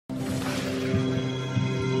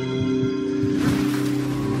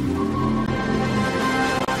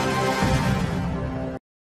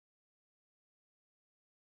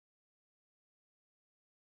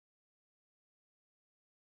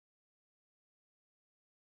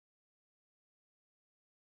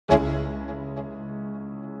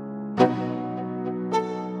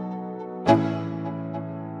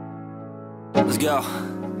go.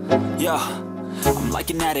 Yo, I'm like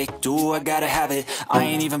an addict, do I gotta have it. I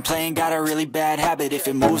ain't even playing, got a really bad habit. If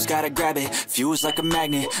it moves, gotta grab it, fuse like a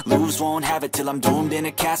magnet. Lose, won't have it till I'm doomed in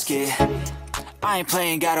a casket. I ain't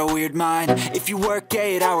playing, got a weird mind. If you work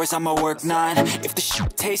 8 hours, I'ma work 9. If the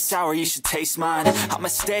shit tastes sour, you should taste mine. I'ma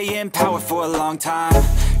stay in power for a long time.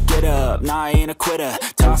 Get up, nah, I ain't a quitter.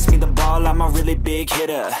 Toss me the ball, I'm a really big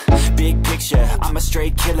hitter. Big picture, I'm a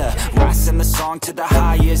straight killer. Rising the song to the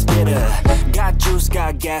highest bidder. Got juice,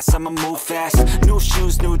 got gas, I'ma move fast. New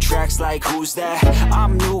shoes, new tracks, like who's that?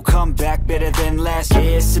 I'm new, come back, better than last.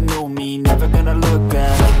 Yeah, it's a new me, never gonna look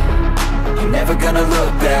back. I'm never gonna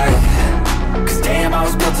look back. Cause damn, I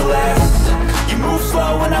was built to last. You move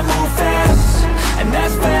slow and I move fast, and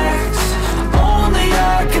that's facts. Only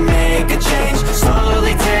I can make a change.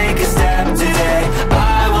 Slowly take a step today.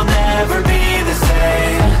 I will never be the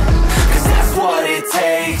same. Cause that's what it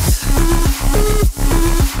takes.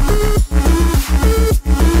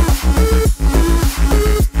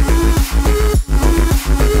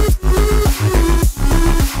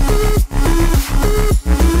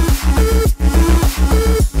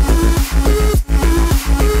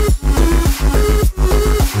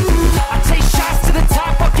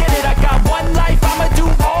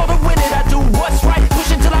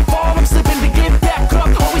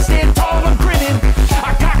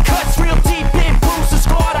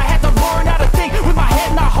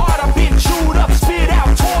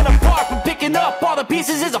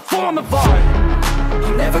 Pieces is a form of art.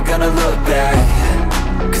 I'm never gonna look back.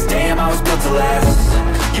 Cause damn, I was built to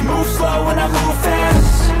last. You move slow and I move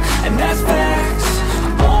fast, and that's facts.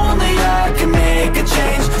 Only I can make a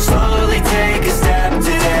change. Slowly take a step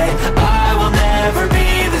today. I will never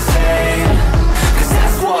be the same. Cause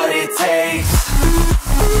that's what it takes.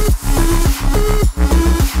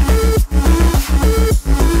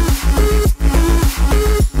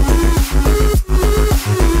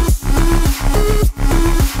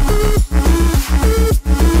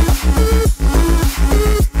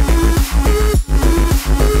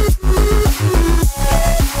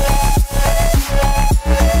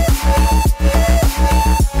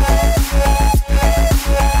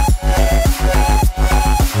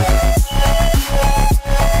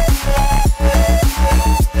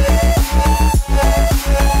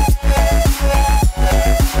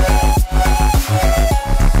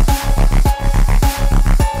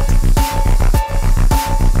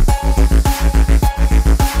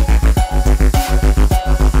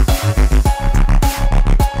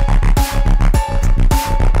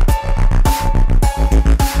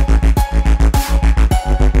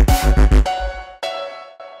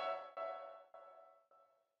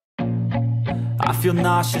 I feel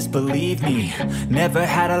nauseous, believe me. Never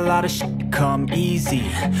had a lot of shit come easy.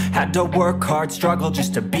 Had to work hard, struggle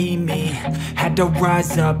just to be me. Had to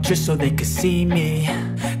rise up just so they could see me.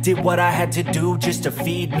 Did what I had to do just to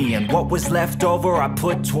feed me, and what was left over I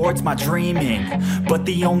put towards my dreaming. But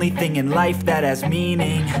the only thing in life that has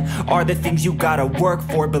meaning are the things you gotta work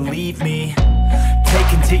for, believe me.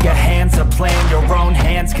 Take into your hands a plan. Your own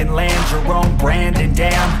hands can land your own brand. And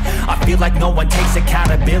damn, I feel like no one takes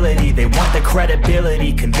accountability. They want the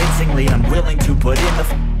credibility, convincingly unwilling to put in the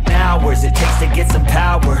hours it takes to get some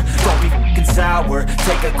power. Don't be f***ing sour.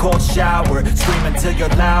 Take a cold shower. Scream until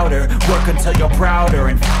you're louder. Work until you're prouder.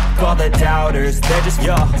 And f*** all the doubters, they're just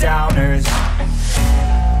your downers.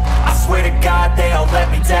 I swear to God they all let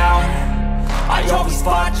me down. I always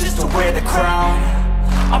fought just to wear the crown.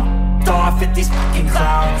 I'm off at these fucking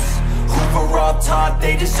clowns who were all taught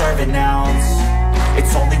they deserve an ounce.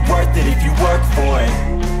 It's only worth it if you work for it.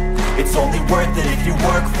 It's only worth it if you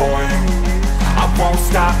work for it. I won't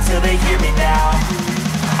stop till they hear me now.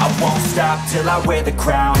 I won't stop till I wear the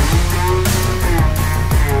crown.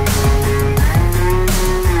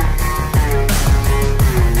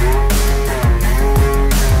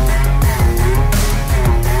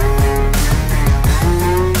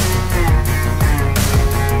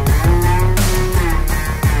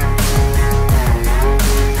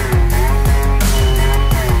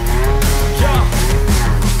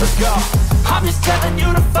 I'm just telling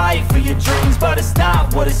you to fight for your dreams, but it's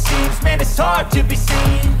not what it seems. Man, it's hard to be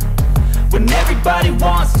seen when everybody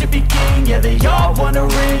wants to be king. Yeah, they all wanna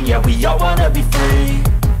ring, yeah, we all wanna be free.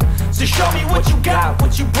 So show me what you got,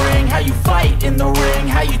 what you bring, how you fight in the ring,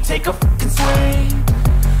 how you take a fucking swing.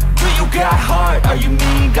 Do you got heart, are you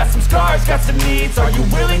mean? Got some scars, got some needs, are you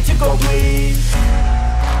willing to go bleed?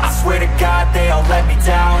 I swear to God they all let me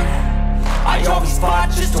down. I always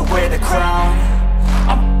fought just to wear the crown.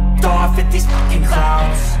 I'm off at these fucking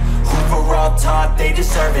clowns who were all taught they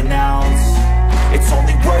deserve an ounce. It's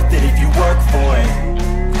only worth it if you work for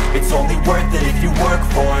it. It's only worth it if you work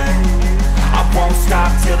for it. I I won't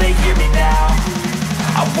stop till they hear me now.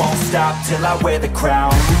 I won't stop till I wear the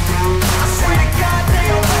crown. I swear to God they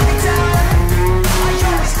all let me down. I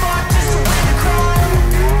always fought just to win the crown.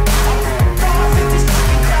 I won't off at these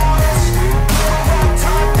fucking crowds. You're on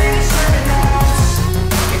top, they deserve it now.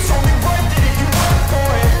 It's only worth it if you work for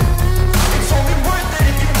it. It's only worth it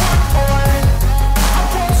if you work for it. I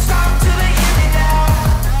won't stop till they hear me now.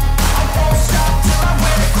 I won't stop till I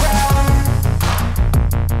wear the crown.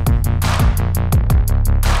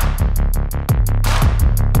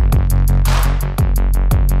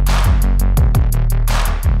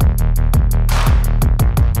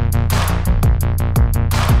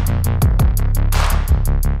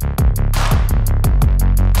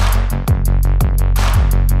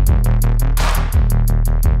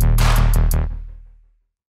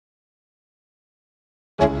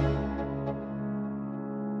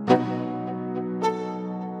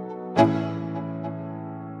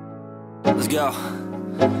 Let's go.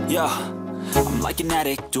 Yo, I'm like an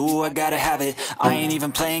addict, do I gotta have it. I ain't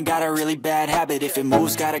even playing, got a really bad habit. If it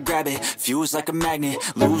moves, gotta grab it, fuse like a magnet.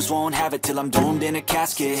 Lose, won't have it till I'm doomed in a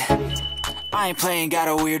casket. I ain't playing, got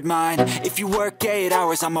a weird mind. If you work 8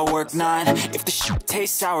 hours, I'ma work 9. If the shit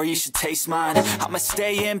tastes sour, you should taste mine. I'ma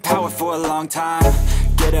stay in power for a long time.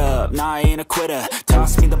 Get up, nah, I ain't a quitter.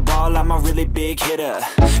 Toss me the ball, I'm a really big hitter.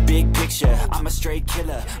 Big picture, I'm a straight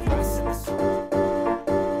killer.